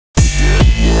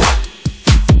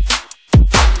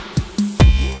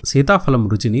సీతాఫలం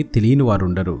రుచిని తెలియని వారు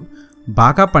ఉండరు.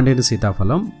 బాగా పండిన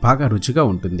సీతాఫలం బాగా రుచిగా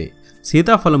ఉంటుంది.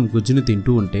 సీతాఫలం గుజ్జును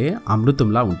తింటూ ఉంటే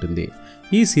అమృతంలా ఉంటుంది.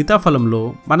 ఈ సీతాఫలంలో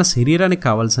మన శరీరానికి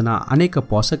కావలసిన అనేక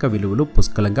పోషక విలువలు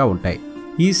పుష్కలంగా ఉంటాయి.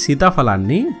 ఈ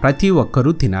సీతాఫలాన్ని ప్రతి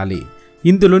ఒక్కరూ తినాలి.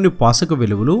 ఇందులోని పోషక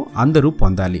విలువలు అందరూ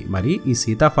పొందాలి. మరి ఈ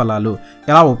సీతాఫలాలు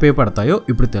ఎలా ఉపయోగపడతాయో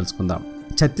ఇప్పుడు తెలుసుకుందాం.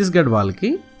 ఛత్తీస్గఢ్ వాళ్ళకి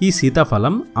ఈ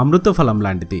సీతాఫలం అమృత ఫలం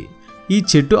లాంటిది. ఈ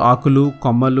చెట్టు ఆకులు,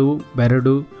 కొమ్మలు,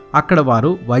 బెరడు అక్కడ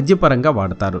వారు వైద్యపరంగా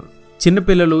వాడతారు.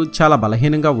 చిన్నపిల్లలు చాలా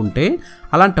బలహీనంగా ఉంటే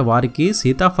అలాంటి వారికి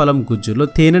సీతాఫలం గుజ్జులో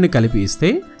తేనెను కలిపి ఇస్తే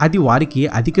అది వారికి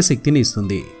అధిక శక్తిని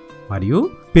ఇస్తుంది. మరియు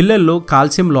పిల్లల్లో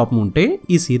కాల్షియం లోపం ఉంటే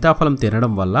ఈ సీతాఫలం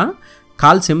తినడం వల్ల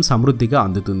కాల్షియం సమృద్ధిగా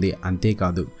అందుతుంది.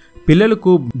 అంతేకాదు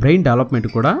పిల్లలకు బ్రెయిన్ డెవలప్మెంట్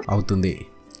కూడా అవుతుంది.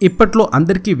 ఇప్పట్లో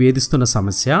అందరికీ వేధిస్తున్న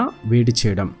సమస్య వేడి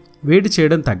చేయడం. వేడి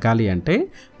చేయడం తగ్గాలి అంటే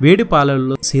వేడి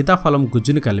పాలల్లో సీతాఫలం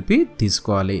గుజ్జును కలిపి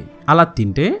తీసుకోవాలి. అలా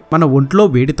తింటే మన ఒంట్లో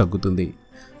వేడి తగ్గుతుంది.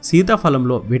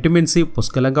 సీతాఫలంలో విటమిన్ సి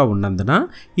పుష్కలంగా ఉన్నందున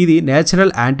ఇది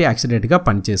నేచురల్ యాంటీ ఆక్సిడెంట్గా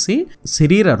పనిచేసి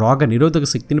శరీర రోగ నిరోధక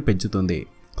శక్తిని పెంచుతుంది.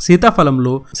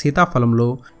 సీతాఫలంలో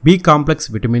బి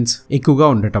కాంప్లెక్స్ విటమిన్స్ ఎక్కువగా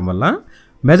ఉండటం వల్ల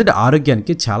మెదడు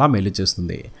ఆరోగ్యానికి చాలా మేలు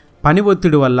చేస్తుంది. పని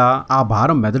ఒత్తిడి వల్ల ఆ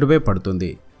భారం మెదడుపై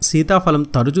పడుతుంది. సీతాఫలం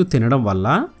తరచూ తినడం వల్ల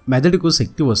మెదడుకు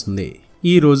శక్తి వస్తుంది.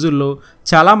 ఈ రోజుల్లో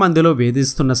చాలా మందిలో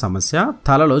వేధిస్తున్న సమస్య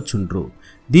తలలో చుండ్రు.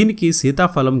 దీనికి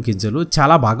సీతాఫలం గింజలు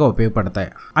చాలా బాగా ఉపయోగపడతాయి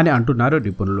అని అంటున్నారు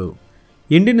నిపుణులు.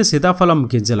 ఎండిన సీతాఫలం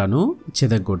గింజలను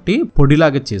చెదగొట్టి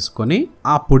పొడిలాగా చేసుకొని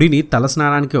ఆ పొడిని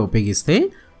తలస్నానానికి ఉపయోగిస్తే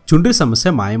చుండ్రు సమస్య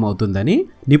మాయమవుతుందని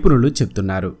నిపుణులు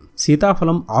చెప్తున్నారు.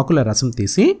 సీతాఫలం ఆకుల రసం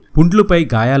తీసి పుండ్లుపై,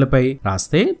 గాయాలపై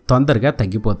రాస్తే తొందరగా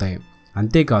తగ్గిపోతాయి.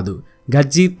 అంతేకాదు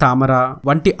గజ్జి, తామర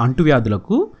వంటి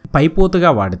అంటువ్యాధులకు పైపోతగా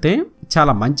వాడితే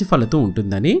చాలా మంచి ఫలితం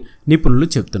ఉంటుందని నిపుణులు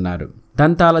చెప్తున్నారు.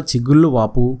 దంతాల చిగుళ్ళు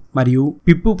వాపు మరియు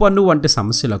పిప్పు పన్ను వంటి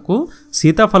సమస్యలకు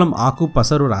సీతాఫలం ఆకు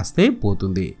పసరు రాస్తే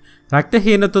పోతుంది.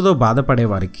 రక్తహీనతతో బాధపడే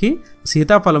వారికి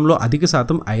సీతాఫలంలో అధిక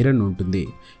శాతం ఐరన్ ఉంటుంది.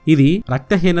 ఇది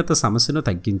రక్తహీనత సమస్యను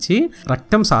తగ్గించి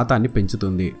రక్తం శాతాన్ని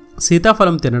పెంచుతుంది.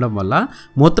 సీతాఫలం తినడం వల్ల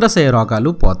మూత్రాశయ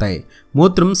రోగాలు పోతాయి.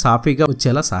 మూత్రం సాఫీగా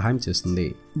వచ్చేలా సహాయం చేస్తుంది.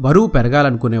 బరువు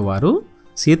పెరగాలనుకునేవారు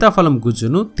సీతాఫలం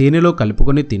గుజ్జును తేనెలో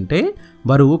కలుపుకొని తింటే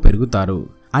బరువు పెరుగుతారు.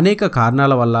 అనేక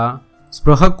కారణాల వల్ల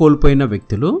స్పృహ కోల్పోయిన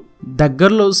వ్యక్తులు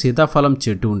దగ్గరలో సీతాఫలం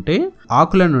చెట్టు ఉంటే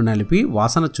ఆకులను నలిపి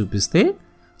వాసన చూపిస్తే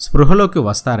స్పృహలోకి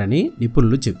వస్తారని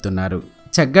నిపుణులు చెప్తున్నారు.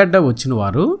 చెగ్గడ్డ వచ్చిన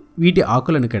వారు వీటి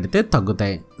ఆకులను కడితే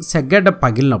తగ్గుతాయి. చెగ్గడ్డ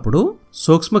పగిలినప్పుడు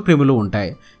సూక్ష్మక్రిములు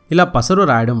ఉంటాయి. ఇలా పసరు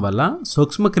రాయడం వల్ల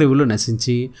సూక్ష్మక్రిములు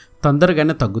నశించి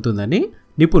తొందరగానే తగ్గుతుందని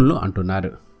నిపుణులు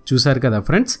అంటున్నారు. చూశారు కదా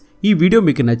ఫ్రెండ్స్, ఈ వీడియో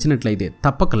మీకు నచ్చినట్లయితే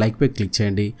తప్పక లైక్ పై క్లిక్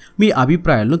చేయండి. మీ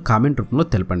అభిప్రాయాలను కామెంట్ రూపంలో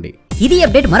తెలపండి. ఇది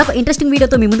అప్డేట్. మరొక ఇంట్రెస్టింగ్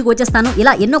వీడియోతో మీ ముందుకు వచ్చేస్తాను.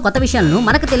 ఇలా ఎన్నో కొత్త విషయాలను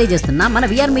మనకు తెలియజేస్తున్న మన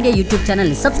విఆర్ మీడియా యూట్యూబ్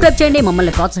ఛానల్ ని సబ్స్క్రైబ్ చేయండి.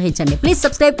 మమ్మల్ని ప్రోత్సహించండి. Please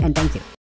subscribe and thank you.